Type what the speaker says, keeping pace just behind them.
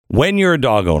When you're a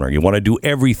dog owner, you want to do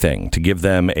everything to give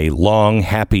them a long,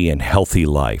 happy, and healthy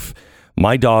life.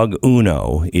 My dog,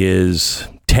 Uno, is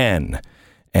 10,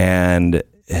 and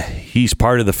he's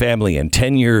part of the family, and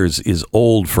 10 years is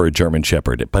old for a German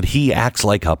Shepherd, but he acts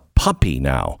like a puppy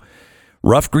now.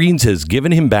 Rough Greens has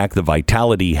given him back the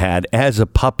vitality he had as a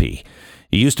puppy.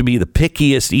 He used to be the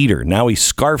pickiest eater. Now he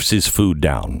scarfs his food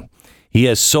down. He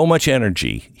has so much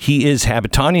energy. He is happy.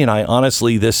 Tanya and I,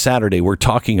 honestly, this Saturday, we're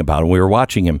talking about him. We were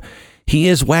watching him. He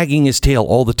is wagging his tail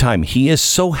all the time. He is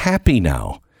so happy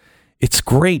now. It's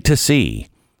great to see.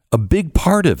 A big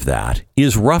part of that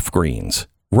is Rough Greens.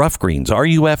 Rough Greens,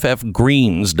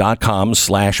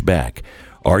 ruffgreens.com/Beck.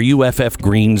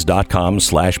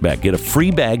 ruffgreens.com/Beck. Get a free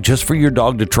bag just for your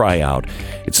dog to try out.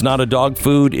 It's not a dog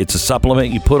food. It's a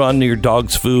supplement you put on your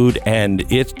dog's food, and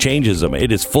it changes them.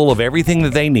 It is full of everything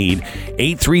that they need.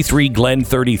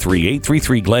 833-GLEN-33.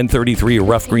 833-GLEN-33 or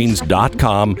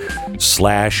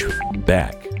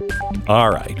ruffgreens.com/Beck. All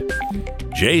right.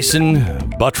 Jason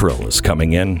Buttrill is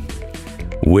coming in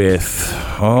with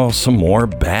some more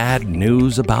bad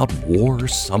news about war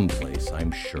someplace,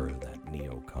 I'm sure.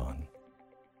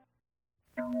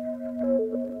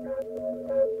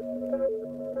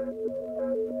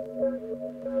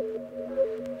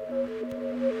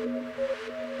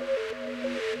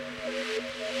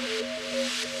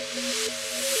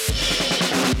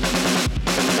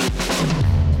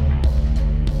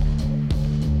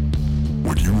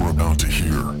 About to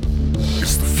hear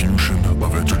is the fusion of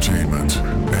entertainment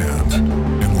and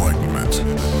enlightenment.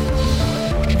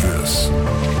 This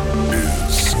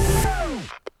is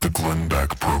the Glenn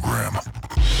Beck Program.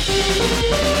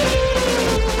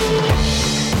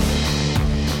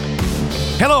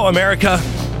 Hello, America.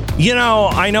 You know,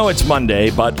 I know it's Monday,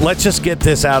 but let's just get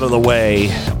this out of the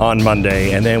way on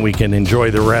Monday, and then we can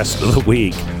enjoy the rest of the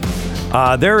week.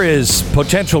 There is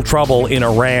potential trouble in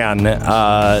Iran.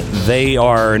 They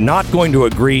are not going to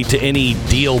agree to any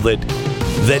deal that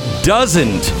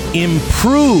doesn't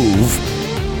improve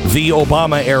the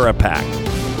Obama-era pact.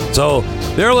 So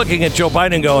they're looking at Joe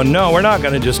Biden going, no, we're not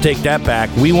going to just take that back.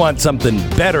 We want something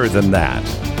better than that.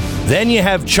 Then you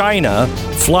have China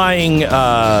flying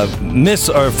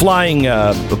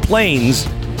planes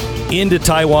into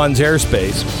Taiwan's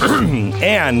airspace,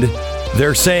 and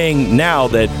they're saying now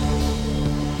that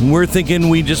we're thinking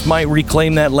we just might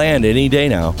reclaim that land any day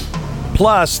now.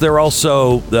 Plus, they're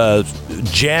also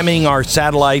jamming our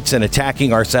satellites and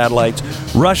attacking our satellites.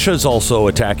 Russia's also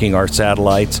attacking our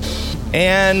satellites.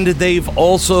 And they've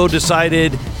also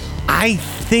decided, I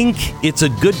think it's a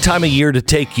good time of year to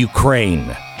take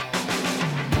Ukraine.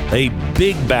 A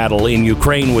big battle in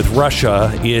Ukraine with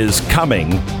Russia is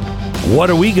coming. What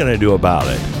are we going to do about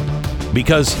it?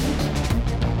 Because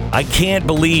I can't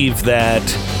believe that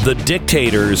the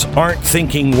dictators aren't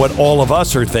thinking what all of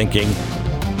us are thinking.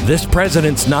 This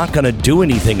president's not going to do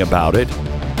anything about it.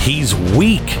 He's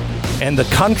weak, and the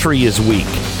country is weak.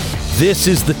 This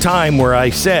is the time where I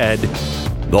said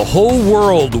the whole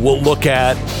world will look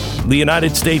at the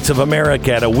United States of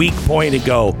America at a weak point and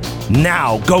go,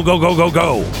 now, go, go, go, go,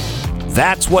 go.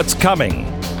 That's what's coming.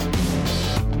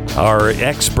 Our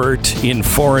expert in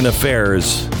foreign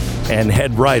affairs and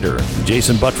head writer,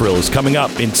 Jason Buttrill, is coming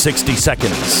up in 60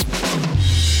 seconds.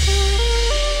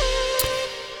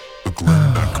 The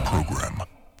Glenn Beck Program.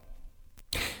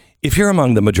 If you're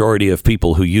among the majority of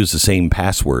people who use the same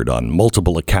password on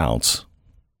multiple accounts,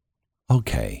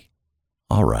 okay,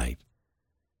 all right.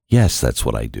 Yes, that's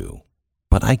what I do.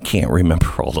 But I can't remember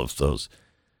all of those.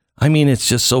 I mean, it's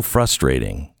just so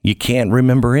frustrating. You can't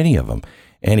remember any of them.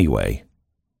 Anyway,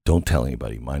 don't tell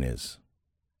anybody. Mine is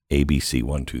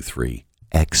ABC123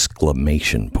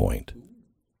 exclamation point.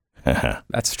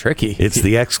 That's tricky. It's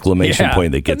the exclamation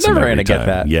point that gets them every time. Get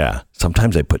that. Yeah.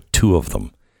 Sometimes I put two of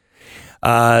them.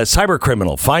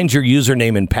 Cybercriminal finds your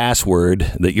username and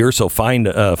password that you're so fond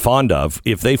of.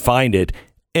 If they find it,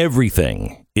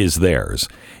 everything is theirs.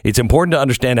 It's important to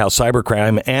understand how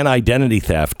cybercrime and identity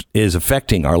theft is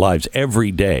affecting our lives every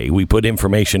day. We put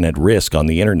information at risk on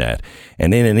the internet,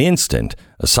 and in an instant,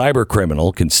 a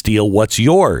cybercriminal can steal what's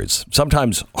yours,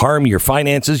 sometimes harm your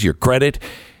finances, your credit,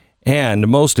 and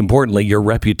most importantly, your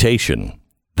reputation.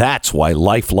 That's why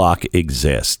LifeLock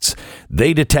exists.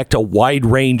 They detect a wide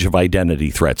range of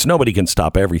identity threats. Nobody can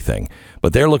stop everything,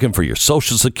 but they're looking for your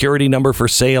social security number for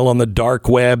sale on the dark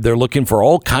web. They're looking for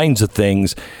all kinds of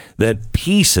things that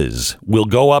pieces will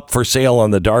go up for sale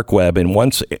on the dark web, and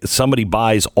once somebody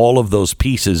buys all of those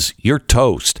pieces, you're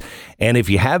toast. And if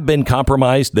you have been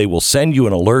compromised, they will send you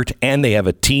an alert, and they have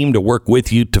a team to work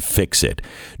with you to fix it.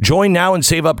 Join now and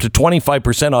save up to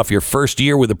 25% off your first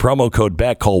year with the promo code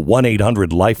Beck. Call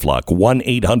 1-800-LifeLock,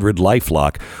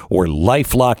 1-800-LifeLock, or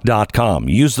LifeLock.com.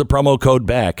 Use the promo code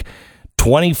Beck.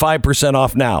 25%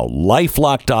 off now.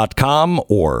 LifeLock.com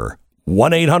or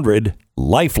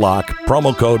 1-800-LifeLock,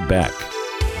 promo code Beck.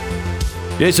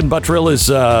 Jason Buttrill is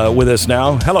with us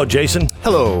now. Hello, Jason.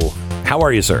 Hello. How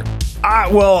are you, sir?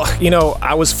 Well,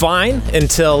 I was fine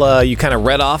until you kind of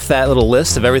read off that little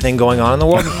list of everything going on in the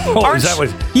world. Is that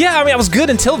what? Yeah, I was good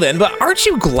until then, but aren't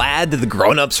you glad that the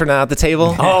grown-ups are not at the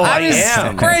table? Oh, I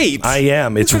am. Great. I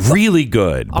am. It's really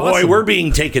good. Boy, Awesome. we're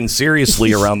being taken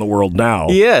seriously around the world now.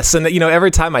 Yes, and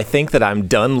every time I think that I'm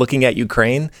done looking at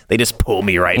Ukraine, they just pull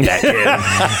me right back in.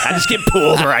 I just get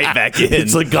pulled right back in.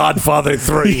 It's like Godfather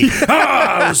 3.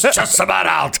 I was just about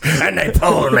out, and they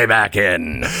pulled me back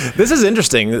in. This is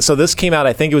interesting. So this came out,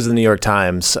 I think it was in the New York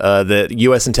Times, that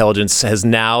U.S. intelligence has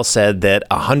now said that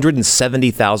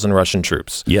 170,000 Russian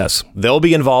troops. Yes. They'll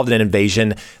be involved in an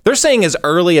invasion. They're saying as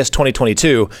early as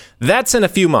 2022. That's in a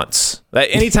few months.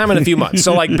 Anytime in a few months.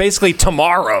 So basically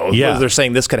tomorrow, they're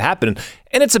saying this could happen.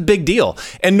 And it's a big deal.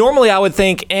 And normally I would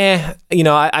think, I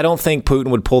don't think Putin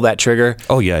would pull that trigger.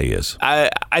 Oh, yeah, he is.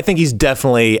 I think he's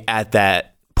definitely at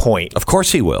that point. Of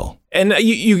course he will. And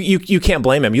you can't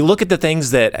blame him. You look at the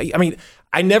things that,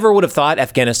 I never would have thought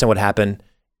Afghanistan would happen.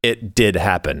 It did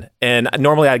happen. And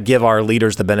normally I'd give our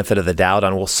leaders the benefit of the doubt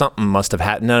on, well, something must have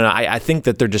happened. No, I think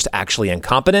that they're just actually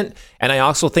incompetent. And I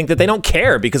also think that they don't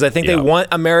care because I think they want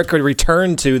America to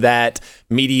return to that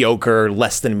mediocre,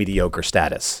 less than mediocre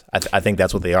status. I think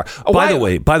that's what they are. By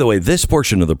the way, this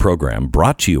portion of the program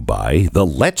brought to you by the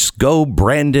Let's Go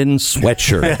Brandon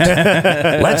sweatshirt.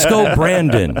 Let's Go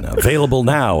Brandon. Available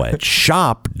now at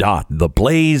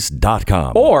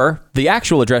shop.theblaze.com. Or the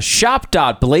actual address,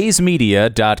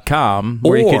 shop.blazemedia.com,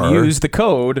 where you can use the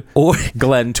code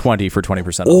Glenn20 for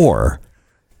 20% off.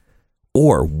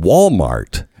 Or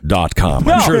Walmart.com.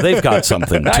 I'm sure they've got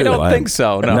something, too. I don't think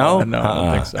so. No? I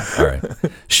don't think so. All right.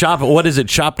 What is it?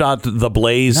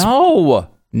 Shop.theblaze? No.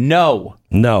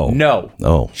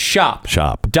 Oh. Shop.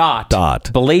 Dot.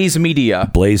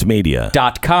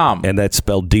 Blazemedia.com. And that's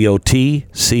spelled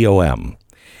DOTCOM.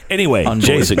 Anyway,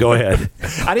 Jason, go ahead.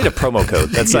 I need a promo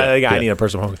code. That's I need a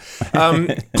personal promo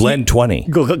code. Glenn20.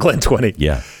 Glenn20.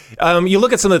 Yeah. You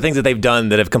look at some of the things that they've done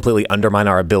that have completely undermined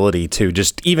our ability to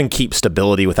just even keep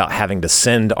stability without having to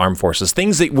send armed forces.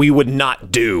 Things that we would not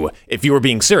do if you were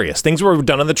being serious. Things were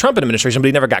done in the Trump administration, but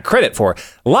he never got credit for.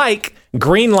 Like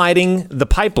green lighting the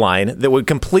pipeline that would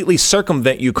completely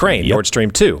circumvent Ukraine, Nord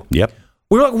Stream 2. Yep.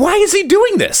 We were like, why is he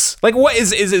doing this? Like, what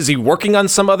is he working on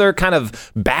some other kind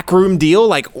of backroom deal?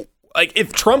 Like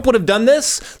if Trump would have done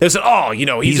this, they said,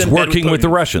 he's working with the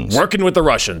Russians. Working with the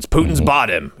Russians. Putin's bought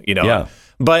him, Yeah.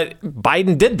 But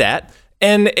Biden did that,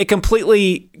 and it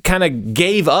completely kind of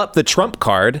gave up the Trump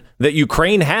card that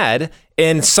Ukraine had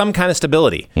in some kind of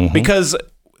stability. Because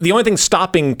the only thing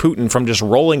stopping Putin from just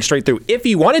rolling straight through, if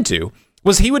he wanted to,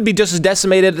 was he would be just as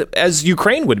decimated as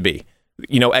Ukraine would be,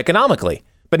 economically.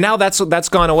 But now that's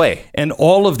gone away. And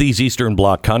all of these Eastern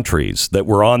Bloc countries that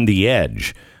were on the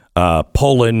edge,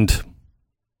 Poland,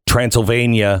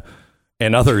 Transylvania,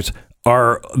 and others,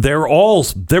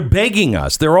 they're begging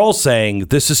us. They're all saying,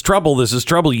 this is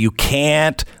trouble. You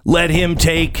can't let him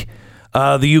take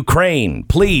the Ukraine,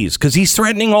 please, because he's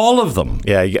threatening all of them.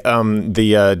 Yeah,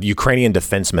 the Ukrainian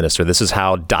defense minister, this is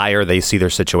how dire they see their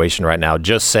situation right now,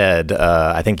 just said,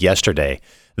 I think yesterday,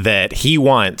 that he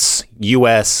wants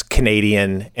U.S.,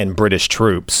 Canadian, and British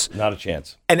troops. Not a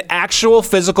chance. An actual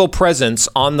physical presence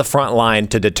on the front line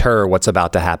to deter what's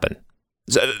about to happen.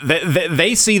 So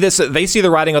they see this. They see the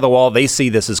writing on the wall. They see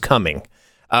this is coming.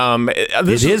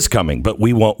 It is coming, but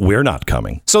we're not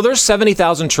coming. So there's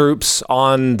 70,000 troops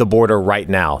on the border right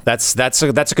now. That's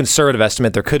a conservative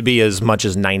estimate. There could be as much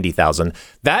as 90,000.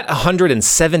 That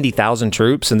 170,000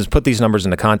 troops, and to put these numbers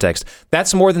into context,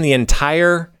 that's more than the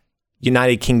entire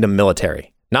United Kingdom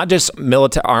military, not just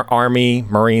military, army,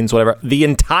 Marines, whatever, the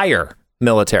entire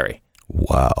military.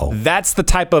 Wow. That's the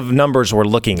type of numbers we're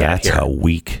looking at here. That's how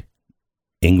weak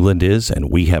England is, and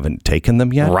we haven't taken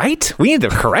them yet. Right? We need to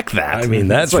correct that. I mean,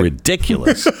 that's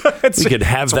ridiculous. We could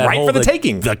have that right for the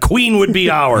taking. The Queen would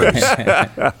be ours.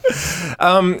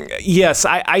 Yes,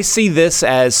 I see this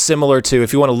as similar to,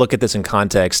 if you want to look at this in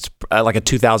context, like a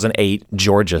 2008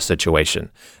 Georgia situation.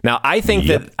 Now, I think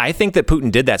that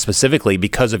Putin did that specifically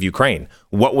because of Ukraine.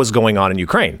 What was going on in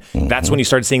Ukraine? That's when you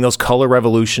started seeing those color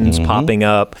revolutions popping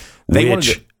up.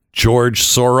 George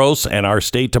Soros and our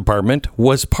State Department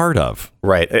was part of.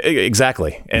 Right.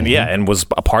 Exactly. And and was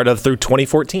a part of through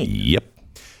 2014. Yep.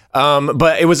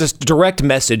 But it was a direct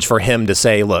message for him to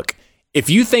say, look, if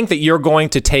you think that you're going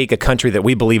to take a country that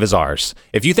we believe is ours,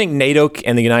 if you think NATO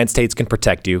and the United States can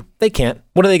protect you, they can't.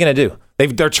 What are they going to do?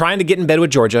 They're trying to get in bed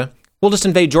with Georgia. We'll just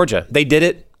invade Georgia. They did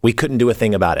it. We couldn't do a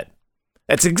thing about it.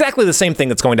 That's exactly the same thing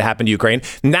that's going to happen to Ukraine.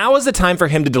 Now is the time for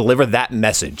him to deliver that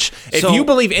message. If you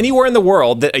believe anywhere in the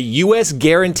world that a U.S.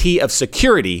 guarantee of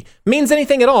security means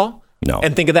anything at all, no.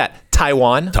 And think of that,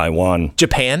 Taiwan,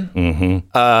 Japan,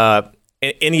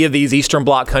 any of these Eastern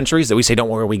Bloc countries that we say, don't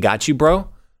worry, we got you, bro.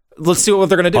 Let's see what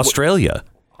they're going to do. Australia.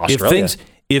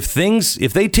 If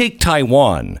they take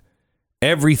Taiwan,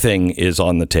 everything is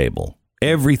on the table.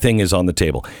 Everything is on the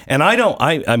table. And I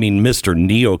mean, Mr.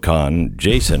 Neocon,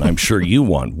 Jason, I'm sure you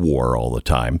want war all the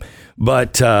time,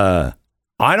 but I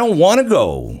don't want to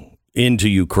go into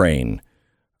Ukraine.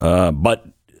 But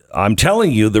I'm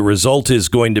telling you, the result is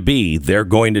going to be they're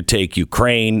going to take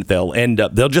Ukraine.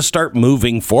 They'll just start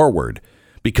moving forward,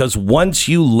 because once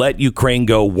you let Ukraine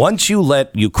go,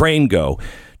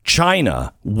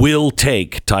 China will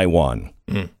take Taiwan,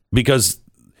 because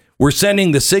we're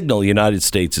sending the signal the United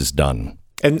States is done.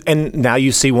 And now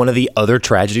you see one of the other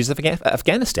tragedies of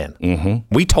Afghanistan.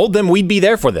 Mm-hmm. We told them we'd be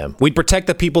there for them. We'd protect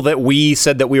the people that we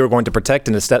said that we were going to protect,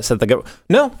 and instead said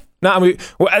no. I mean,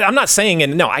 I'm not saying,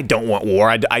 and no, I don't want war.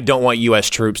 I don't want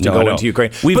U.S. troops to go into Ukraine.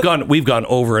 We've gone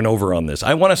over and over on this.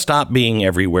 I want to stop being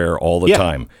everywhere all the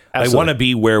time. Absolutely. I want to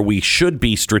be where we should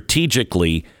be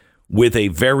strategically, with a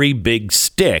very big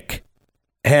stick.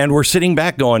 And we're sitting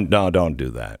back going, no, don't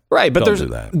do that. Right, but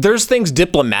there's things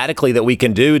diplomatically that we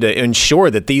can do to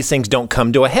ensure that these things don't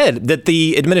come to a head, that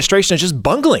the administration is just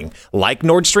bungling, like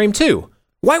Nord Stream 2.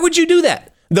 Why would you do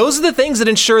that? Those are the things that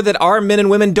ensure that our men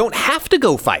and women don't have to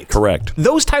go fight. Correct.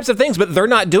 Those types of things, but they're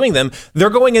not doing them.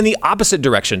 They're going in the opposite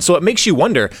direction. So it makes you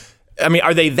wonder, I mean,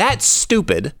 are they that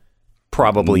stupid?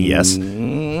 Probably yes.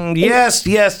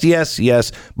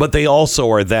 Yes. But they also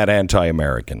are that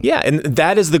anti-American. Yeah, and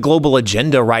that is the global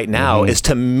agenda right now, is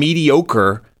to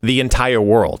mediocre the entire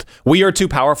world. We are too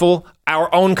powerful.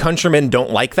 Our own countrymen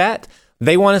don't like that.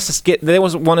 They want us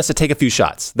to take a few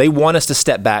shots. They want us to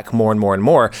step back more and more and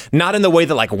more. Not in the way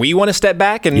that like we want to step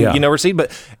back and recede,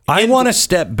 but I want to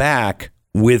step back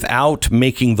without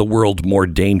making the world more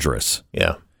dangerous.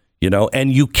 Yeah.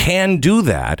 And you can do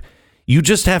that. You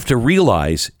just have to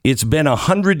realize it's been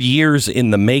 100 years in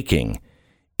the making.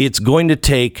 It's going to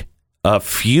take a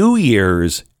few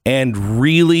years and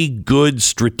really good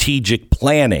strategic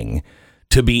planning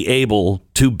to be able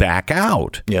to back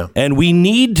out. Yeah. And we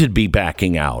need to be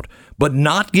backing out, but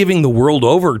not giving the world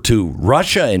over to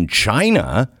Russia and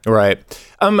China. Right.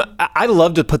 I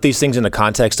love to put these things in the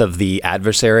context of the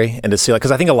adversary and to see,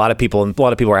 because I think a lot of people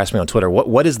are asking me on Twitter,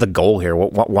 what is the goal here?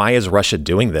 Why is Russia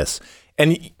doing this?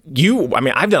 And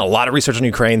I've done a lot of research on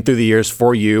Ukraine through the years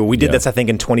for you. We did this, I think,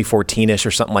 in 2014-ish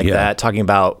or something like that, talking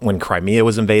about when Crimea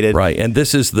was invaded. Right. And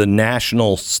this is the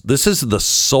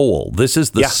soul. This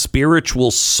is the spiritual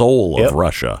soul of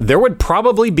Russia. There would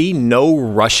probably be no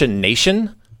Russian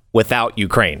nation without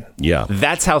Ukraine. Yeah.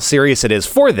 That's how serious it is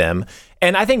for them.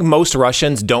 And I think most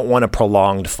Russians don't want a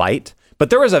prolonged fight. But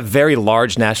there was a very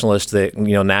large nationalized,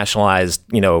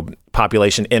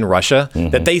 population in Russia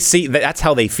that they see that's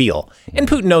how they feel. And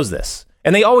Putin knows this.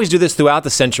 And they always do this throughout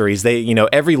the centuries.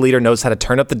 Every leader knows how to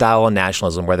turn up the dial on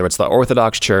nationalism, whether it's the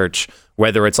Orthodox Church,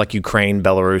 whether it's like Ukraine,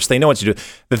 Belarus. They know what to do.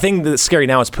 The thing that's scary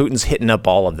now is Putin's hitting up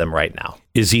all of them right now.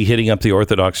 Is he hitting up the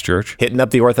Orthodox Church? Hitting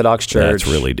up the Orthodox Church.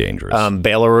 That's really dangerous.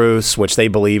 Belarus, which they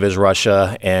believe is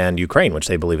Russia, and Ukraine, which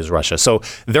they believe is Russia. So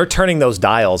they're turning those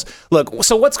dials. Look,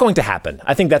 so what's going to happen?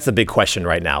 I think that's the big question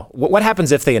right now. What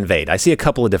happens if they invade? I see a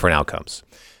couple of different outcomes.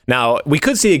 Now, we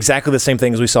could see exactly the same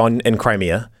things we saw in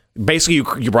Crimea. Basically,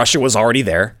 Russia was already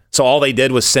there, so all they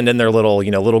did was send in their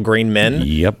little green men.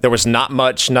 Yep. There was not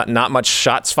much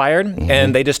shots fired,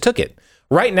 and they just took it.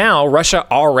 Right now, Russia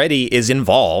already is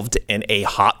involved in a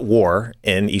hot war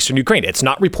in eastern Ukraine. It's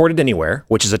not reported anywhere,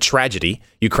 which is a tragedy.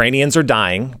 Ukrainians are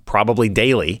dying, probably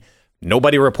daily.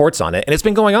 Nobody reports on it, and it's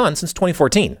been going on since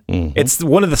 2014. It's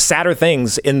one of the sadder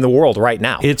things in the world right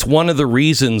now. It's one of the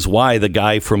reasons why the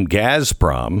guy from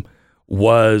Gazprom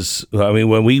was,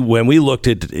 when we looked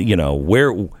at,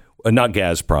 where, not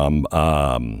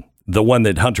Gazprom, the one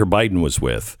that Hunter Biden was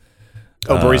with.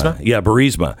 Oh, Burisma? Yeah,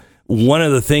 Burisma. One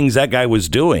of the things that guy was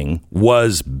doing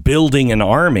was building an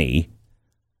army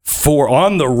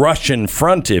on the Russian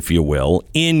front, if you will,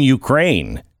 in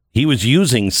Ukraine. He was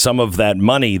using some of that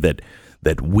money that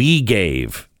we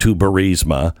gave to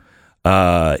Burisma.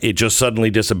 It just suddenly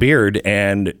disappeared,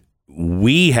 and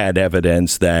we had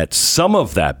evidence that some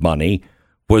of that money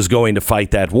was going to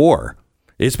fight that war.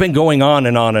 It's been going on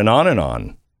and on and on and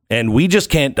on. And we just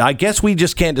can't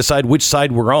decide which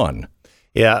side we're on.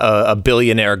 Yeah, a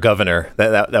billionaire governor.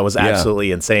 That was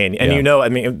absolutely insane.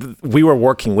 And we were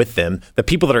working with them. The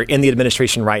people that are in the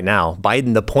administration right now,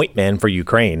 Biden, the point man for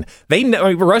Ukraine, they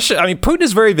know Russia. I mean, Putin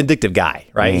is a very vindictive guy,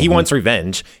 right? He wants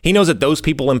revenge. He knows that those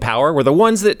people in power were the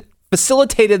ones that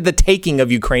facilitated the taking of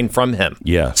Ukraine from him.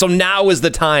 Yeah. So now is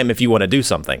the time if you want to do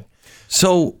something.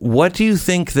 So what do you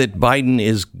think that Biden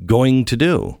is going to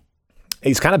do?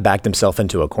 He's kind of backed himself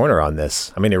into a corner on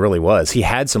this. I mean, it really was. He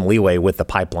had some leeway with the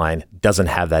pipeline, doesn't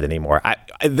have that anymore.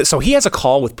 So he has a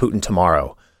call with Putin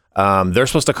tomorrow. They're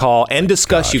supposed to call and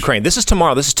discuss Ukraine. This is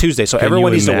tomorrow. This is Tuesday. So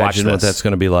everyone needs to watch this. Imagine what that's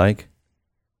going to be like?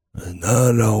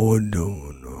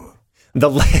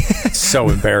 So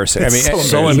embarrassing. I mean,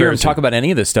 so when you hear him talk about any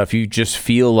of this stuff, you just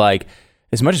feel like,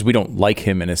 as much as we don't like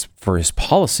him and for his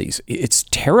policies, it's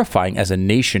terrifying as a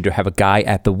nation to have a guy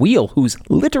at the wheel who's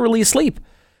literally asleep.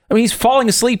 I mean, he's falling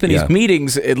asleep in these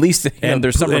meetings. At least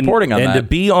there's some reporting on that. And to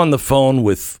be on the phone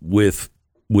with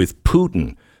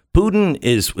Putin. Putin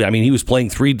is, I mean, he was playing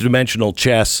 3-dimensional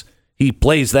chess. He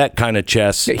plays that kind of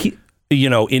chess, in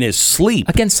his sleep.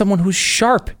 Against someone who's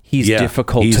sharp, he's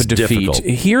difficult to defeat.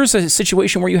 Here's a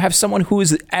situation where you have someone who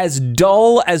is as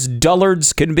dull as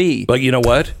dullards can be. But you know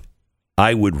what?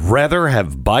 I would rather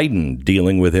have Biden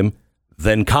dealing with him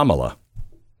than Kamala.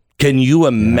 Can you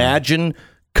imagine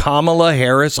Kamala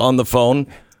Harris on the phone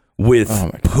with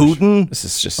Putin? This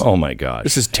is just, oh my gosh.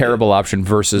 This is terrible option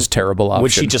versus terrible option.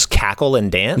 Would she just cackle and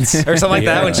dance or something like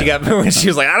that when she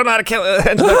was like, I don't know how to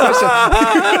answer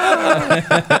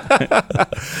that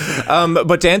question.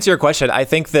 But to answer your question, I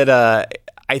think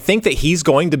that he's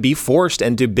going to be forced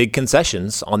into big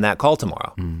concessions on that call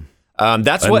tomorrow.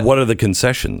 What are the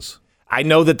concessions? I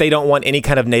know that they don't want any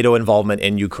kind of NATO involvement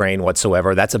in Ukraine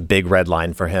whatsoever. That's a big red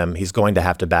line for him. He's going to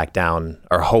have to back down,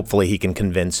 or hopefully he can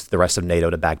convince the rest of NATO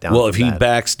to back down. Well, if he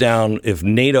backs down, if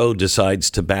NATO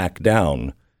decides to back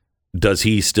down, does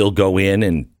he still go in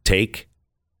and take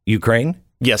Ukraine?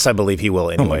 Yes, I believe he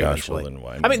will anyway. Oh my gosh! Well,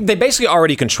 I mean, they basically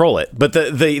already control it, but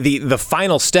the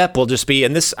final step will just be,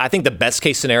 and this, I think the best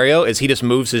case scenario is he just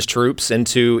moves his troops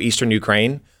into eastern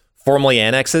Ukraine, formally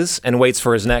annexes, and waits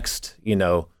for his next,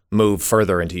 move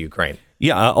further into Ukraine.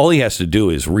 Yeah, all he has to do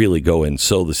is really go and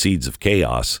sow the seeds of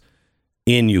chaos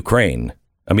in Ukraine.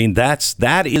 I mean, that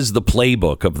is the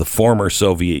playbook of the former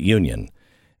Soviet Union.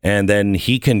 And then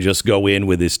he can just go in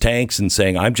with his tanks and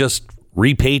saying, I'm just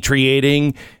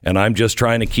repatriating and I'm just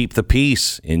trying to keep the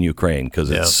peace in Ukraine because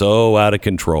it's so out of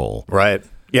control. Right.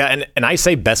 Yeah, and I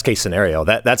say best case scenario.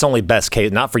 That's only best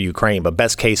case, not for Ukraine, but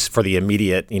best case for the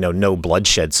immediate, no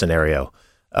bloodshed scenario.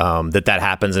 That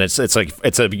happens, and it's a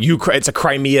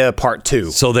Crimea part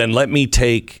 2. So then let me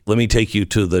take you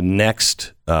to the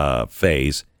next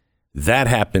phase. That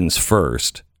happens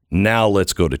first. Now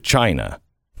let's go to China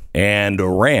and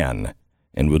Iran,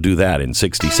 and we'll do that in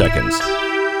 60 seconds.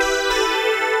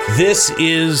 This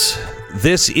is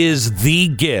the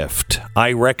gift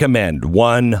I recommend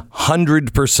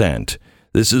 100%.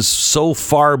 This is so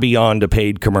far beyond a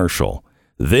paid commercial.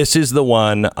 This is the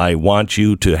one I want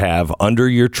you to have under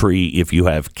your tree if you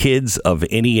have kids of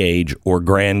any age or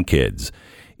grandkids.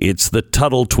 It's the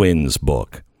Tuttle Twins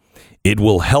book. It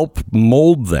will help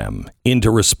mold them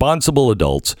into responsible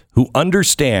adults who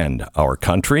understand our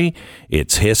country,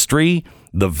 its history,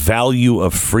 the value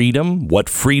of freedom, what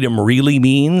freedom really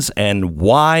means, and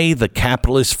why the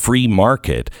capitalist free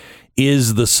market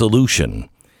is the solution.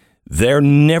 They're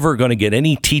never going to get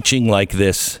any teaching like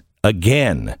this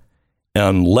again,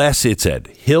 unless it's at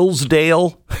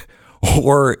Hillsdale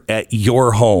or at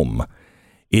your home.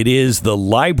 It is the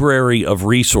library of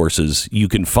resources you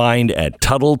can find at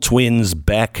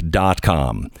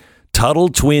TuttleTwinsBeck.com.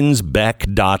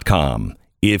 TuttleTwinsBeck.com.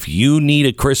 If you need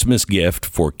a Christmas gift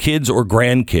for kids or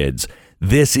grandkids,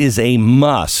 this is a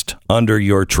must under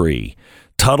your tree.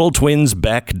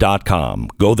 TuttleTwinsBeck.com.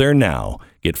 Go there now.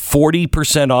 Get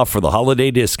 40% off for the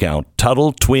holiday discount.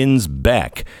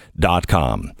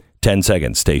 TuttleTwinsBeck.com. 10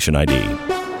 seconds, station ID.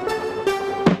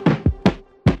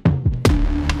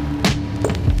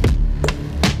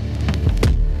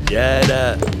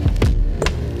 Jada.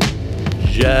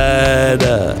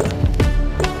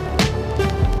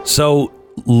 So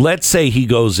let's say he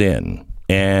goes in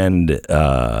and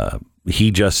he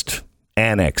just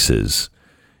annexes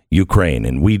Ukraine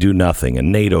and we do nothing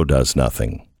and NATO does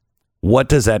nothing. What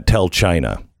does that tell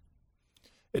China?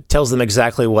 It tells them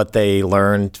exactly what they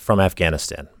learned from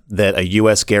Afghanistan, that a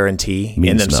U.S. guarantee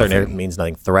means in certain areas means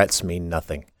nothing. Threats mean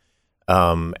nothing.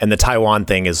 And the Taiwan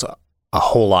thing is a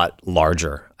whole lot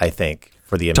larger, I think,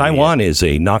 for the immediate. Taiwan is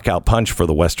a knockout punch for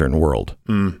the Western world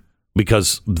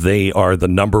because they are the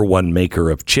number one maker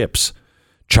of chips.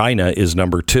 China is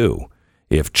number two.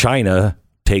 If China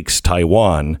takes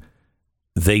Taiwan,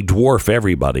 they dwarf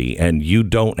everybody, and you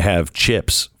don't have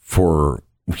chips for,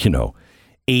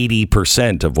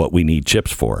 80% of what we need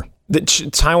chips for.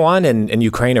 Taiwan and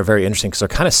Ukraine are very interesting because they're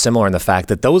kind of similar in the fact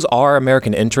that those are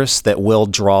American interests that will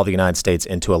draw the United States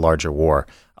into a larger war.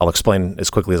 I'll explain as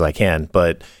quickly as I can.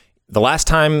 But the last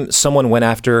time someone went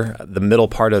after the middle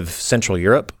part of Central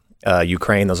Europe,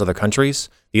 Ukraine, those other countries,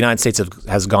 the United States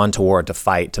has gone to war to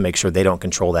fight to make sure they don't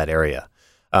control that area.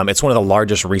 It's one of the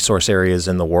largest resource areas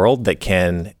in the world that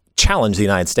can challenge the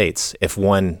United States. If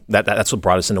that's what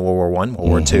brought us into World War I, World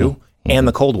War II, and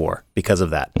the Cold War because of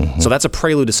that. So that's a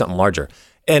prelude to something larger.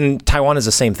 And Taiwan is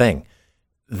the same thing.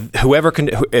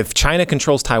 If China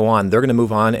controls Taiwan, they're going to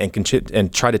move on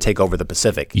and try to take over the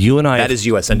Pacific. That is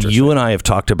U.S. interest. You and I have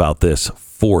talked about this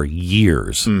for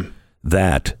years,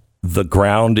 that the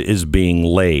ground is being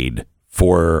laid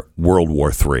for World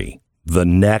War III, the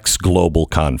next global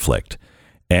conflict.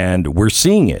 And we're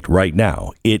seeing it right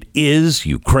now. It is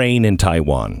Ukraine and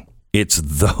Taiwan. It's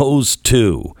those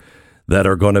two that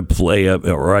are going to play,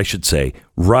 or I should say,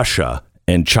 Russia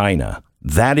and China.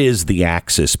 That is the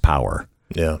Axis power.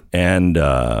 Yeah. And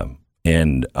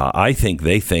I think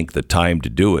they think the time to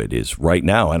do it is right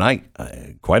now. And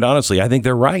I quite honestly, I think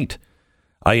they're right.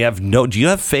 Do you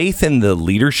have faith in the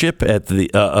leadership at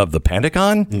of the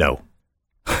Pentagon? No.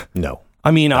 I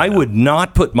mean, I would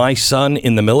not put my son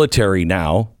in the military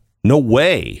now. No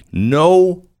way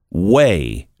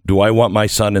do I want my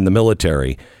son in the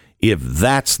military if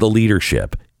that's the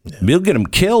leadership. We'll get him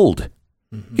killed.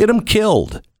 Get him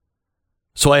killed.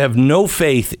 So I have no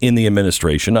faith in the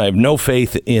administration. I have no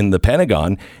faith in the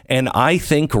Pentagon. And I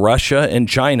think Russia and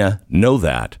China know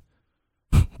that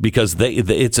because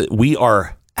we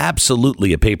are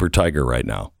absolutely a paper tiger right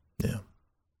now. Yeah.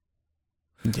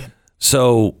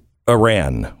 So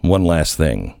Iran, one last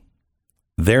thing.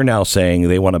 They're now saying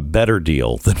they want a better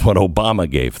deal than what Obama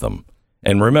gave them.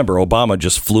 And remember, Obama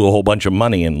just flew a whole bunch of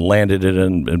money and landed it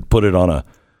and put it on a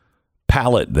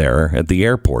pallet there at the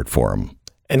airport for them.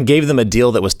 And gave them a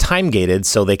deal that was time-gated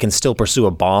so they can still pursue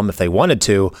a bomb if they wanted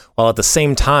to, while at the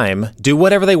same time do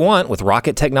whatever they want with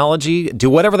rocket technology, do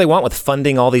whatever they want with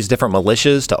funding all these different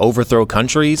militias to overthrow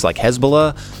countries like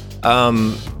Hezbollah.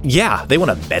 They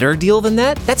want a better deal than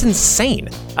that? That's insane.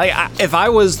 If I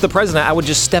was the president, I would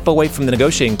just step away from the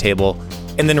negotiating table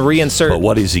and then reinsert. But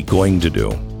what is he going to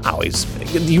do?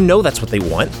 That's what they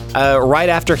want. Right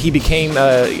after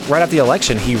the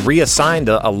election, he reassigned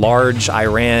a large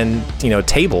Iran,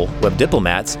 table of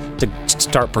diplomats to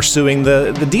start pursuing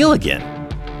the deal again.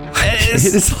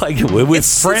 It's like with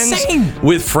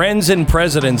friends and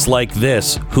presidents like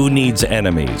this, who needs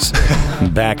enemies?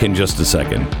 Back in just a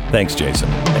second. Thanks, Jason.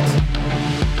 Thanks.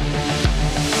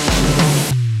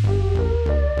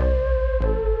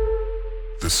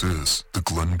 This is the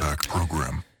Glenn Beck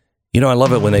Program. I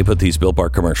love it when they put these Built Bar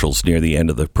commercials near the end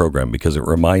of the program because it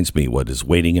reminds me what is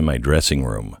waiting in my dressing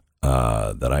room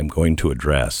that I'm going to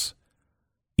address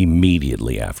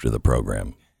immediately after the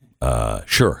program.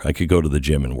 Sure, I could go to the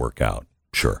gym and work out.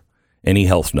 Sure. Any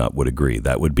health nut would agree.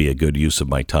 That would be a good use of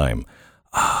my time.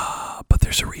 But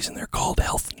there's a reason they're called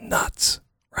health nuts,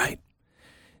 right?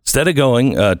 Instead of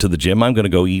going to the gym, I'm going to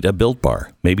go eat a Built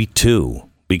Bar, maybe two,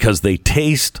 because they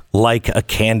taste like a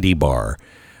candy bar.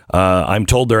 I'm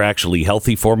told they're actually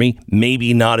healthy for me,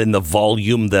 maybe not in the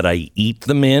volume that I eat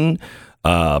them in,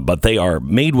 but they are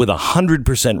made with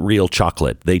 100% real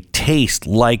chocolate. They taste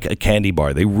like a candy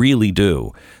bar. They really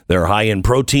do. They're high in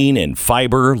protein and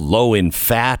fiber, low in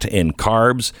fat and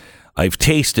carbs. I've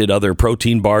tasted other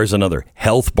protein bars and other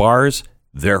health bars.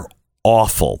 They're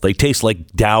awful. They taste like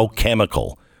Dow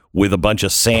Chemical with a bunch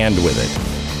of sand with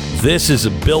it. This is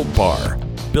a Built Bar.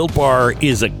 Built Bar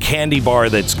is a candy bar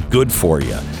that's good for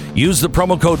you. Use the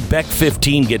promo code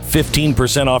BECK15, get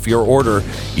 15% off your order.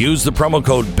 Use the promo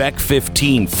code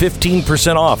BECK15,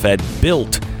 15% off at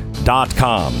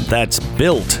Built.com. That's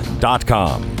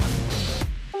Built.com.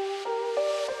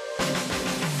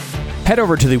 Head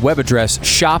over to the web address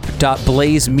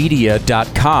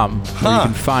shop.blazemedia.com where you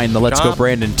can find the Let's Go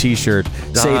Brandon t-shirt.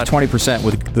 Save 20%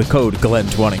 with the code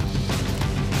GLEN20.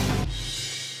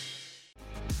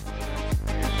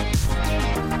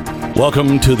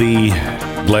 Welcome to the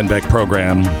Glenn Beck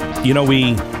program. We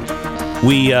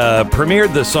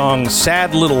premiered the song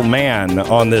Sad Little Man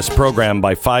on this program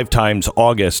by 5 Times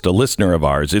August, a listener of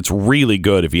ours. It's really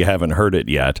good if you haven't heard it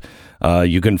yet.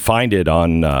 You can find it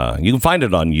on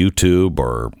YouTube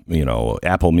or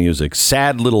Apple Music.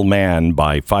 Sad Little Man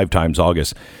by 5 Times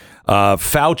August.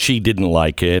 Fauci didn't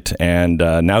like it, and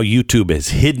now YouTube has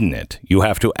hidden it. You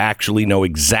have to actually know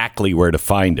exactly where to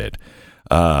find it,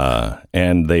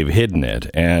 and they've hidden it.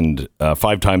 And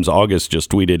 5 Times August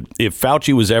just tweeted, if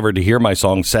Fauci was ever to hear my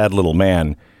song Sad Little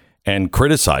Man and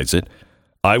criticize it,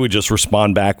 I would just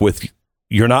respond back with,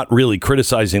 you're not really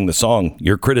criticizing the song.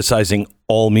 You're criticizing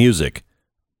all music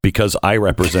because I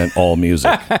represent all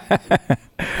music.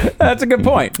 That's a good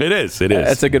point. It is.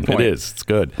 That's a good point. It is. It's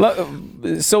good.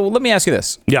 So let me ask you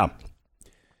this. Yeah.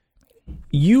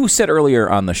 You said earlier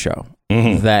on the show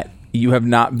that you have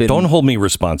not been... Don't hold me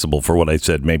responsible for what I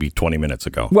said maybe 20 minutes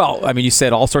ago. Well, I mean, you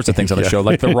said all sorts of things on the show,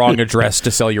 like the wrong address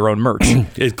to sell your own merch.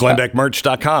 It's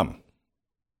GlennBeckMerch.com.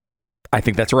 I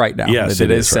think that's right now. Yes,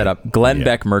 it is set up.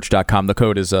 GlennBeckMerch.com. The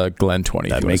code is Glenn20.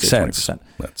 That makes sense. 20%.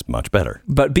 That's much better.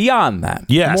 But beyond that,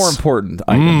 yes. More important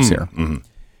items here.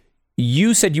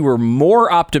 You said you were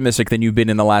more optimistic than you've been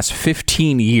in the last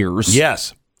 15 years.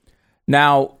 Yes.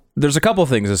 Now, there's a couple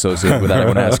things associated with that I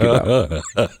want to ask you about.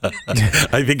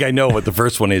 I think I know what the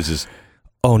first one is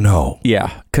oh no.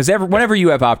 Yeah, because whenever you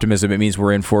have optimism, it means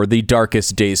we're in for the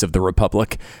darkest days of the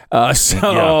Republic.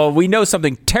 We know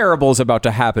something terrible is about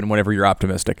to happen whenever you're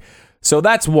optimistic. So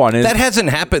that's one. That hasn't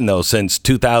happened, though, since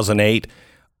 2008.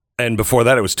 And before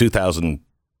that, it was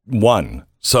 2001.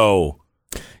 So...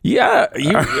 Yeah,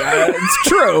 it's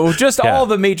true. Just all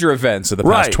the major events of the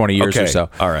past 20 years or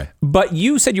so. All right. But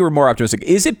you said you were more optimistic.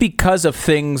 Is it because of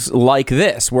things like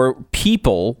this, where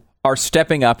people are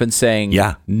stepping up and saying,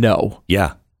 no?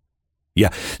 Yeah.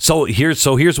 So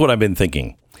here's what I've been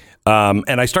thinking.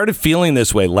 And I started feeling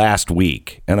this way last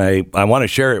week, and I want to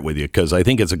share it with you because I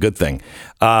think it's a good thing.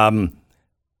 For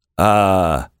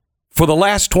the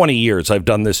last 20 years, I've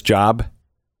done this job,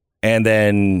 and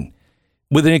then...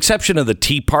 with an exception of the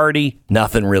Tea Party,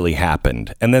 nothing really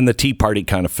happened. And then the Tea Party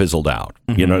kind of fizzled out.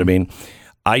 You know what I mean?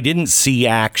 I didn't see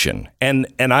action. And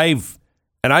I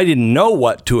didn't know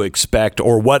what to expect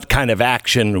or what kind of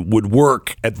action would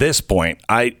work at this point.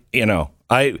 I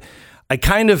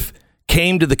kind of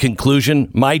came to the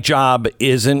conclusion my job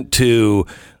isn't to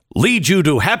lead you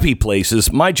to happy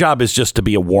places. My job is just to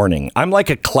be a warning. I'm like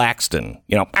a Claxton,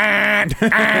 that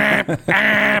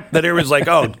it was like,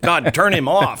 oh God, turn him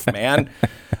off, man.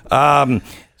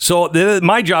 So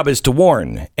my job is to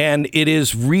warn, and it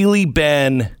has really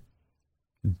been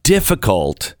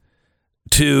difficult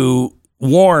to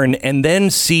warn and then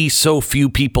see so few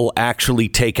people actually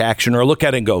take action or look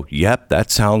at it and go, yep,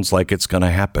 that sounds like it's going to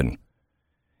happen.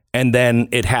 And then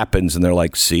it happens and they're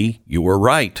like, see, you were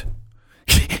right.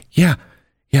 Yeah.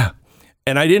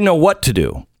 And I didn't know what to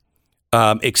do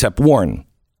except warn.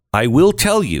 I will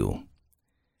tell you,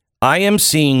 I am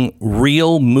seeing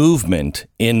real movement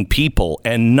in people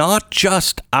and not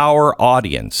just our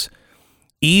audience.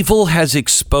 Evil has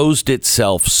exposed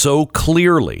itself so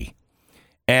clearly,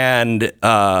 and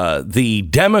the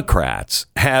Democrats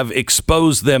have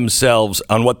exposed themselves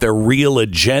on what their real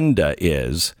agenda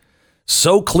is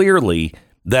so clearly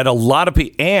that a lot of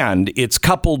people, and it's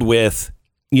coupled with,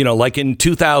 like in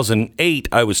 2008,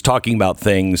 I was talking about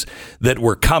things that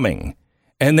were coming,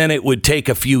 and then it would take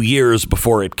a few years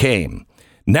before it came.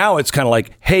 Now it's kind of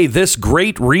like, hey, this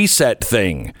great reset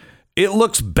thing, it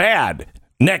looks bad.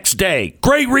 Next day,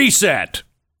 great reset.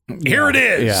 Here it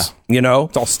is. Yeah.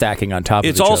 It's all stacking on top of each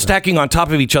other. It's all stacking on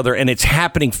top of each other, and it's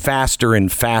happening faster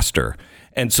and faster.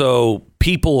 And so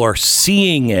people are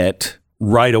seeing it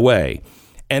right away,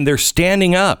 and they're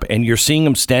standing up, and you're seeing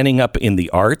them standing up in the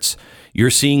arts. You're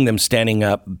seeing them standing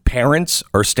up. Parents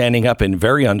are standing up in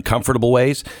very uncomfortable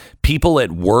ways. People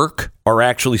at work are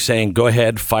actually saying, go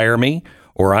ahead, fire me,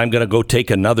 or I'm going to go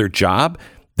take another job.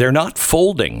 They're not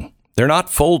folding.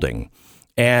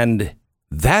 And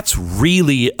that's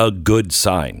really a good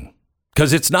sign,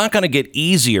 because it's not going to get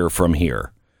easier from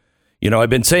here. I've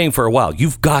been saying for a while,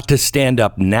 you've got to stand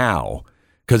up now,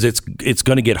 because it's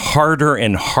going to get harder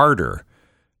and harder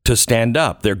to stand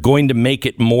up. They're going to make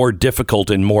it more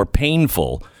difficult and more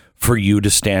painful for you to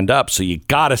stand up. So you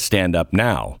got to stand up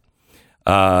now.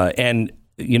 And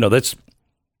that's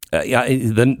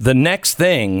the next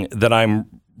thing that I'm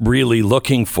really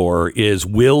looking for is,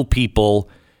 will people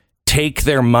take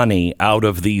their money out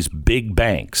of these big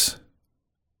banks?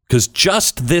 Because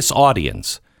just this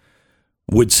audience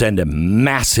would send a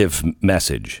massive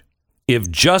message. If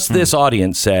just this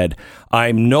audience said,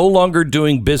 I'm no longer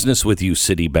doing business with you,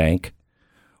 Citibank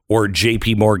or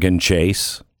JP Morgan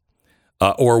Chase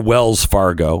or Wells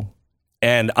Fargo,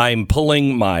 and I'm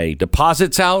pulling my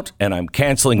deposits out and I'm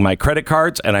canceling my credit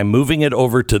cards and I'm moving it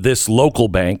over to this local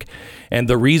bank. And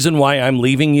the reason why I'm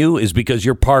leaving you is because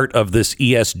you're part of this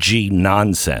ESG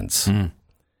nonsense.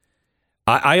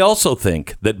 I also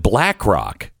think that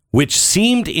BlackRock, which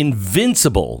seemed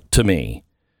invincible to me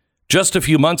just a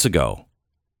few months ago,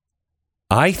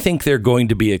 I think they're going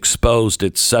to be exposed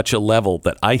at such a level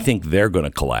that I think they're going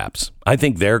to collapse. I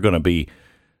think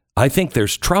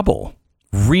there's trouble.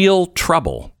 Real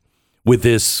trouble with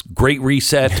this Great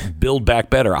Reset, Build Back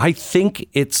Better. I think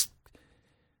it's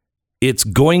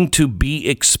going to be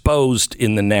exposed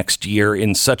in the next year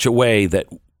in such a way that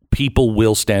people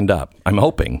will stand up. I'm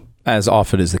hoping. As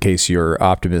often is the case, your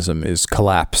optimism is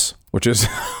collapse, which is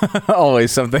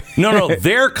always something. No,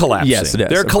 they're collapsing. Yes, it is.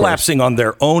 They're collapsing on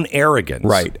their own arrogance.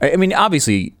 Right. I mean,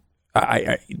 obviously,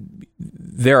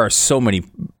 there are so many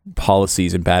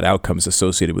policies and bad outcomes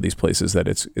associated with these places that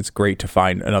it's great to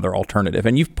find another alternative.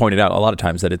 And you've pointed out a lot of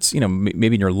times that it's,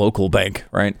 maybe in your local bank,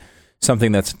 right?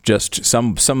 Something that's just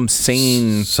some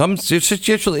sane.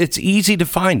 It's easy to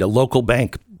find a local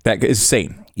bank that is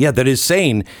sane. Yeah, that is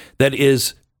sane. That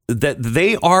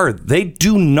they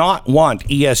do not want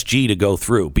ESG to go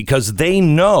through because they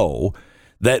know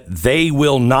that they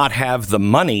will not have the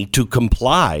money to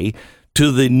comply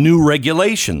to the new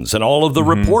regulations and all of the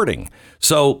reporting.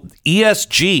 So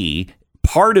ESG,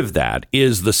 part of that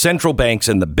is the central banks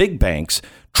and the big banks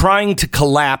trying to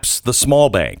collapse the small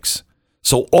banks.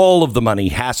 So all of the money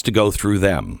has to go through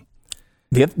them.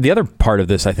 The other part of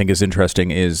this I think is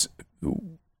interesting is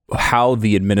how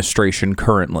the administration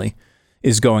currently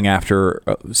is going after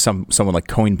someone like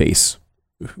Coinbase,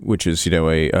 which is, a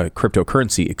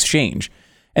cryptocurrency exchange.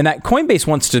 And that Coinbase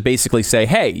wants to basically say,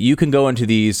 hey, you can go into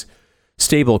these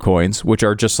stable coins, which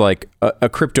are just like a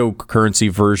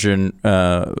cryptocurrency version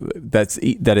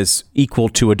that is equal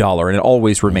to $1, and it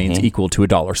always remains equal to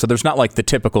 $1. So there's not like the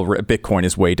typical Bitcoin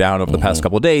is way down over the past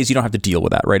couple of days. You don't have to deal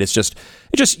with that, right? It's just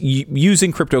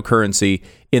using cryptocurrency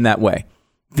in that way.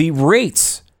 The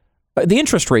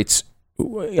interest rates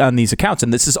on these accounts,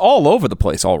 and this is all over the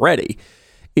place already,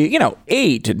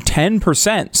 8 and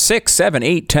 10%, 6, 7,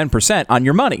 8, 10% on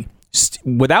your money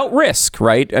without risk,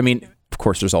 right? I mean, of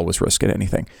course, there's always risk in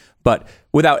anything, but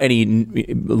without any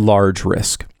large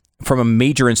risk from a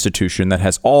major institution that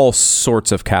has all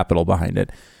sorts of capital behind it.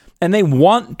 And they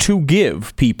want to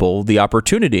give people the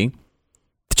opportunity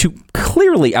to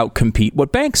clearly outcompete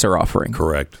what banks are offering.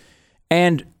 Correct.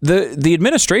 And the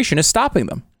administration is stopping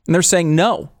them. And they're saying,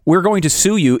 no, we're going to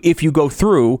sue you if you go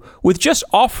through with just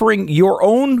offering your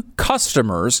own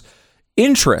customers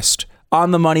interest on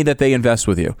the money that they invest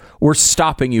with you. We're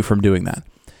stopping you from doing that.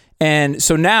 And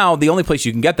so now the only place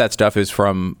you can get that stuff is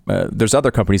from, there's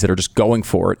other companies that are just going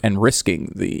for it and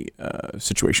risking the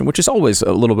situation, which is always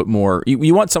a little bit more,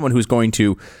 you want someone who's going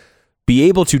to be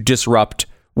able to disrupt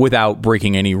without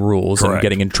breaking any rules and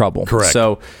getting in trouble. Correct.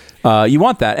 So you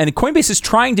want that. And Coinbase is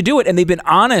trying to do it, and they've been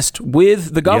honest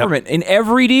with the government in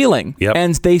every dealing.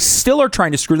 And they still are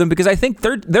trying to screw them because I think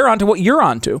they're onto what you're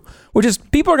onto, which is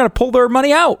people are going to pull their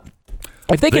money out.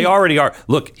 They already are.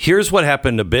 Look, here's what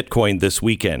happened to Bitcoin this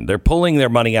weekend. They're pulling their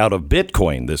money out of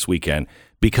Bitcoin this weekend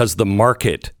because the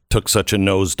market took such a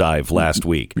nosedive last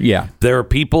week. Yeah. There are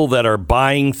people that are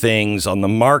buying things in the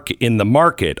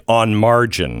market on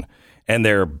margin, and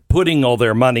they're putting all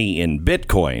their money in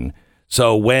Bitcoin.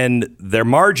 So when their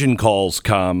margin calls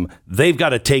come, they've got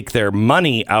to take their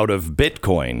money out of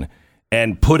Bitcoin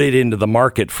and put it into the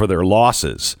market for their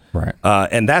losses. Right.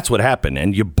 And that's what happened.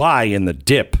 And you buy in the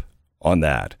dip on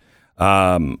that.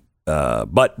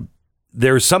 But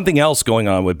there's something else going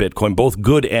on with Bitcoin, both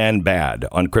good and bad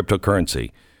on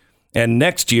cryptocurrency. And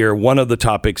next year, one of the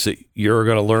topics that you're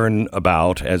going to learn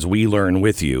about as we learn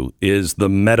with you is the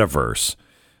metaverse.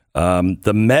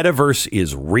 The metaverse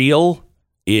is real.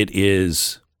 It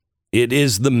is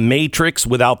the Matrix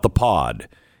without the pod.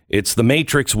 It's the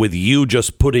Matrix with you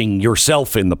just putting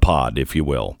yourself in the pod, if you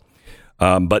will.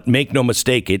 But make no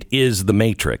mistake, it is the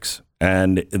Matrix.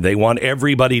 And they want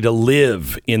everybody to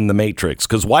live in the Matrix.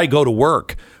 Because why go to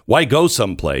work? Why go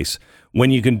someplace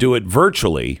when you can do it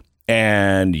virtually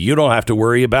and you don't have to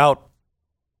worry about,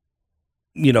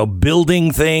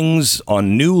 building things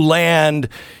on new land?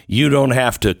 You don't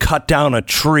have to cut down a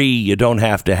tree. You don't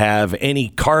have to have any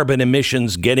carbon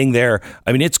emissions getting there.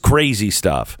 I mean, it's crazy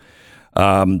stuff.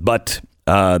 But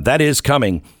that is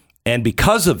coming. And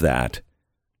because of that,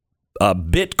 a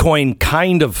Bitcoin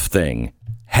kind of thing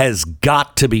has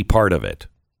got to be part of it.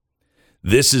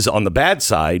 This is on the bad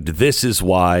side. This is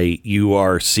why you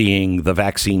are seeing the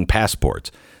vaccine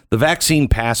passports. The vaccine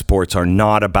passports are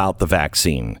not about the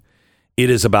vaccine. It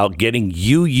is about getting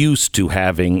you used to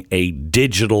having a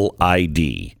digital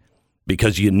ID,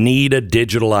 because you need a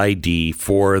digital ID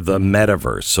for the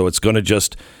metaverse. So it's going to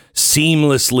just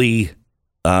seamlessly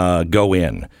go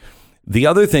in. The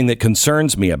other thing that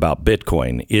concerns me about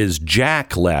Bitcoin is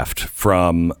Jack left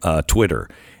from Twitter,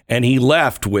 and he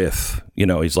left with,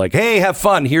 he's like, hey, have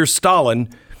fun. Here's Stalin.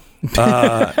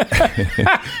 That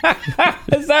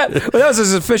was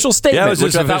his official statement,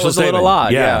 which I thought was a little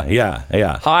odd.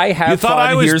 Yeah. I have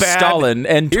fun. Here's bad. Stalin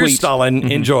and tweet. Here's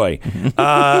Stalin. Enjoy.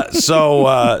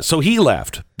 So he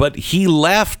left, but he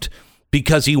left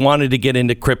because he wanted to get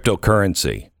into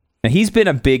cryptocurrency. Now, he's been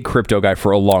a big crypto guy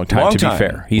for a long time. To be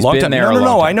fair, he's been there.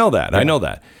 No. I know that. Yeah. I know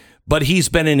that. But he's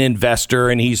been an investor,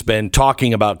 and he's been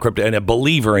talking about crypto and a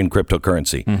believer in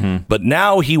cryptocurrency. Mm-hmm. But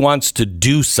now he wants to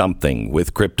do something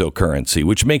with cryptocurrency,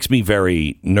 which makes me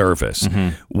very nervous.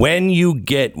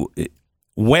 Mm-hmm.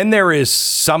 When there is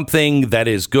something that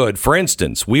is good, for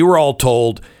instance, we were all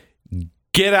told,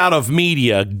 get out of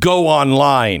media, go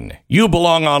online. You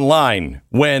belong online.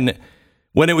 When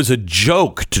it was a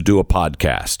joke to do a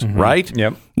podcast, right?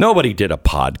 Yep. Nobody did a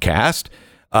podcast.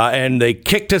 And they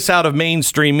kicked us out of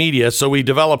mainstream media, so we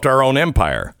developed our own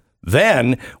empire.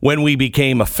 Then, when we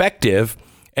became effective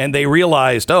and they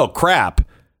realized, oh, crap,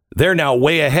 they're now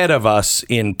way ahead of us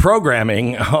in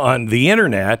programming on the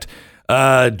internet.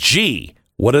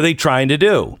 What are they trying to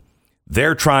do?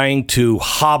 They're trying to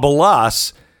hobble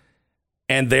us,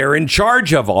 and they're in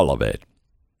charge of all of it.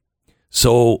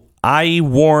 So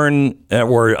I'm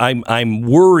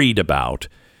worried about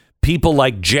people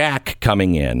like Jack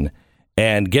coming in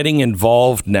and getting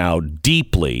involved now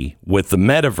deeply with the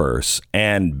metaverse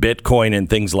and Bitcoin and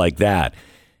things like that.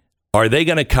 Are they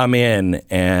going to come in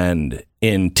and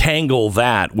entangle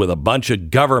that with a bunch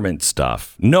of government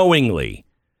stuff knowingly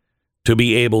to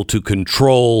be able to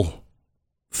control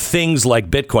things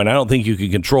like Bitcoin? I don't think you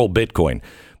can control Bitcoin,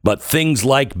 but things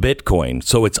like Bitcoin,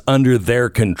 so it's under their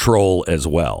control as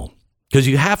well. Because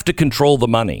you have to control the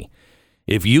money.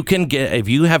 If you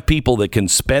have people that can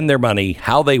spend their money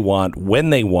how they want, when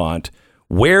they want,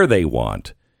 where they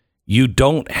want, you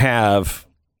don't have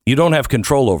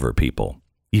control over people.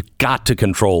 You've got to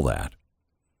control that.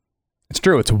 It's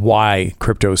true. It's why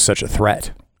crypto is such a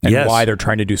threat, and why they're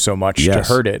trying to do so much to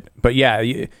hurt it. But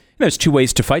there's two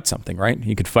ways to fight something, right?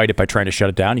 You could fight it by trying to shut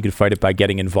it down. You could fight it by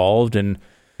getting involved and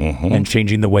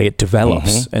changing the way it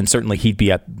develops. And certainly he'd be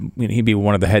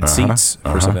one of the head seats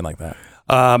for something like that.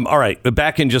 All right,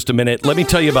 back in just a minute. Let me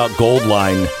tell you about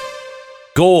Goldline.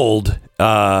 Gold,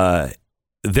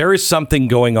 there is something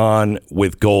going on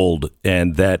with gold,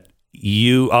 and that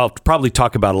I'll probably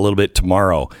talk about a little bit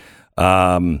tomorrow.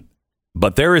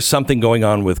 But there is something going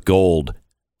on with gold.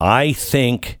 I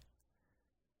think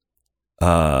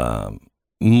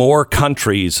more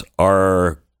countries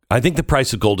I think the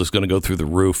price of gold is going to go through the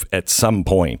roof at some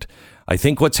point. I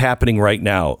think what's happening right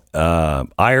now,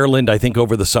 Ireland, I think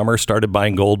over the summer started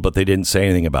buying gold, but they didn't say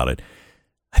anything about it.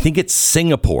 I think it's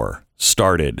Singapore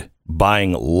started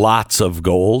buying lots of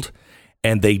gold,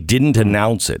 and they didn't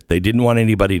announce it. They didn't want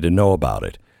anybody to know about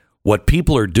it. What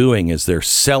people are doing is they're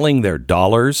selling their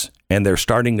dollars, and they're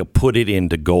starting to put it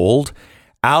into gold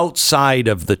outside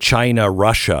of the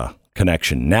China-Russia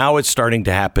connection. Now it's starting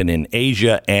to happen in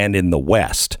Asia and in the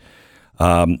West.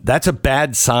 That's a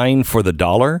bad sign for the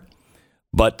dollar.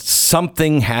 But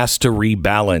something has to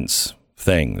rebalance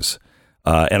things.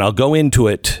 And I'll go into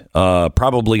it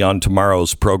probably on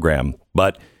tomorrow's program.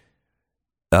 But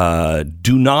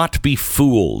do not be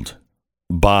fooled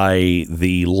by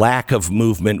the lack of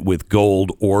movement with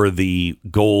gold or the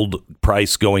gold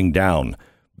price going down.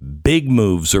 Big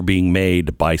moves are being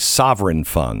made by sovereign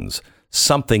funds.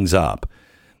 Something's up.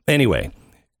 Anyway,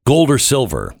 gold or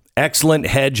silver, excellent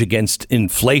hedge against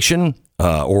inflation.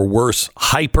 Or worse,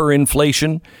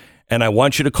 hyperinflation. And I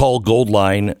want you to call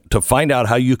Goldline to find out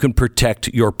how you can protect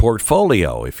your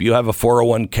portfolio. If you have a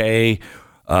 401k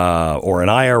or an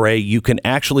IRA, you can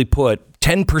actually put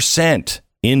 10%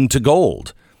 into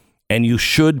gold. And you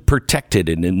should protect it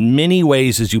in many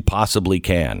ways as you possibly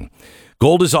can.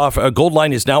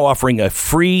 Goldline is now offering a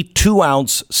free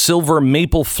 2-ounce silver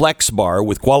maple flex bar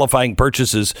with qualifying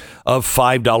purchases of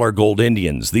 $5 gold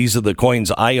Indians. These are the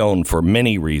coins I own for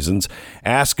many reasons.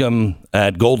 Ask them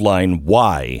at Goldline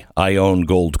why I own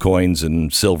gold coins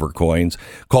and silver coins.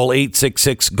 Call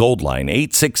 866-GOLDLINE,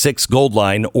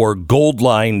 866-GOLDLINE, or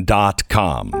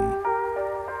goldline.com.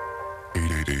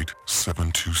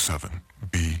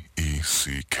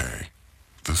 888-727-BECK.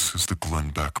 This is the Glenn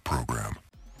Beck Program.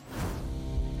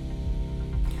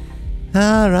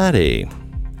 Alrighty.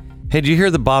 Hey, did you hear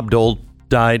that Bob Dole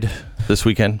died this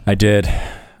weekend? I did.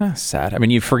 Sad. I mean,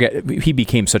 you forget he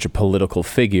became such a political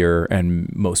figure,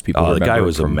 and most people. The guy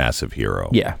was a massive hero.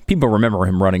 Yeah, people remember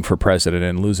him running for president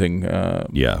and losing.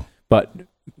 But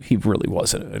he really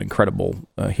was an incredible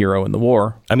hero in the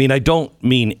war. I mean, I don't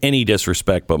mean any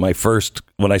disrespect, but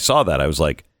when I saw that, I was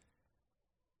like,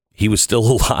 he was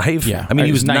still alive? Yeah. I mean,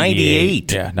 he was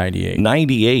 98. Yeah, 98.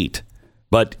 98.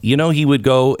 But, he would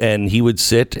go and he would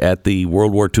sit at the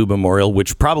World War II memorial,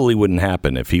 which probably wouldn't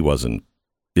happen if he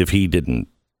didn't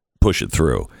push it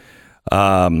through.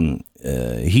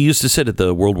 He used to sit at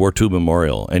the World War II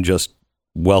memorial and just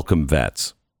welcome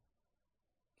vets.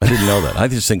 I didn't know that. I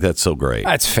just think that's so great.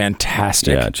 That's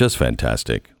fantastic. Yeah, just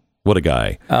fantastic. What a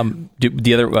guy.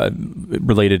 The other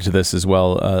related to this as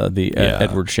well,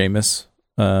 Edward Seamus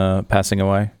passing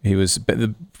away. He was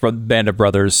the Band of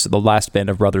Brothers, the last Band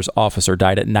of Brothers officer,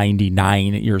 died at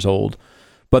 99 years old.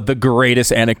 But the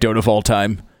greatest anecdote of all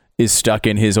time is stuck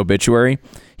in his obituary.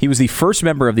 He was the first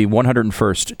member of the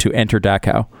 101st to enter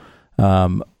Dachau,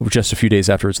 just a few days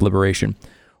after its liberation.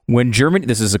 When Germany,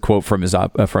 this is a quote from his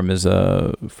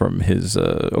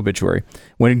obituary.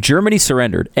 When Germany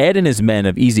surrendered, Ed and his men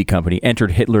of Easy Company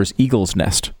entered Hitler's Eagle's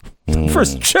Nest.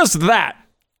 First, just that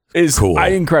is cool.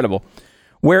 Incredible.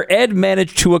 Where Ed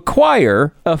managed to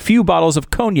acquire a few bottles of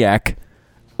cognac,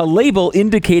 a label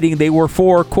indicating they were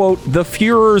for, quote, the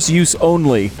Führer's use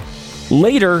only.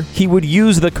 Later, he would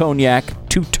use the cognac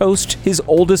to toast his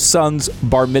oldest son's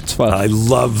bar mitzvah. I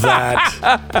love that.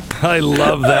 I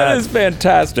love that. That is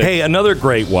fantastic. Hey, another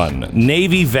great one.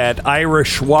 Navy vet Ira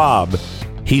Schwab.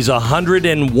 He's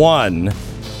 101.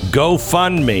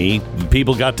 GoFundMe.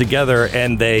 People got together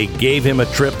and they gave him a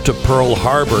trip to Pearl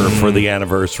Harbor for the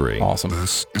anniversary. Awesome.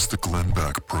 This is the Glenn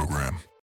Beck Program.